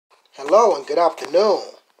Hello and good afternoon.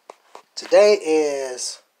 Today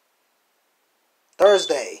is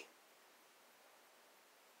Thursday,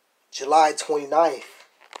 July 29th,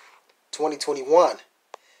 2021.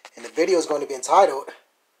 And the video is going to be entitled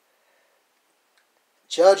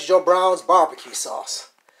Judge Joe Brown's Barbecue Sauce.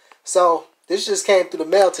 So this just came through the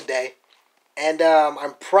mail today. And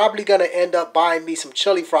I'm probably going to end up buying me some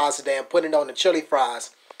chili fries today and putting it on the chili fries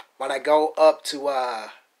when I go up to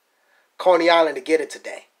Coney Island to get it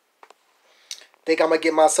today. Think I'm going to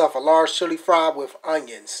get myself a large chili fry with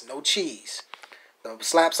onions, no cheese. I'm going to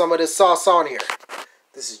slap some of this sauce on here.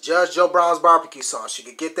 This is Judge Joe Brown's Barbecue Sauce. You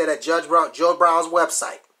can get that at Joe Brown's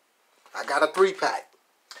website. I got a 3-pack.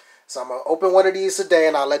 So I'm going to open one of these today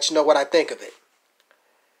and I'll let you know what I think of it.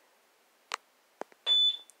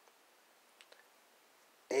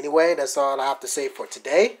 Anyway, that's all I have to say for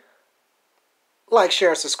today. Like, share,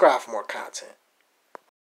 and subscribe for more content.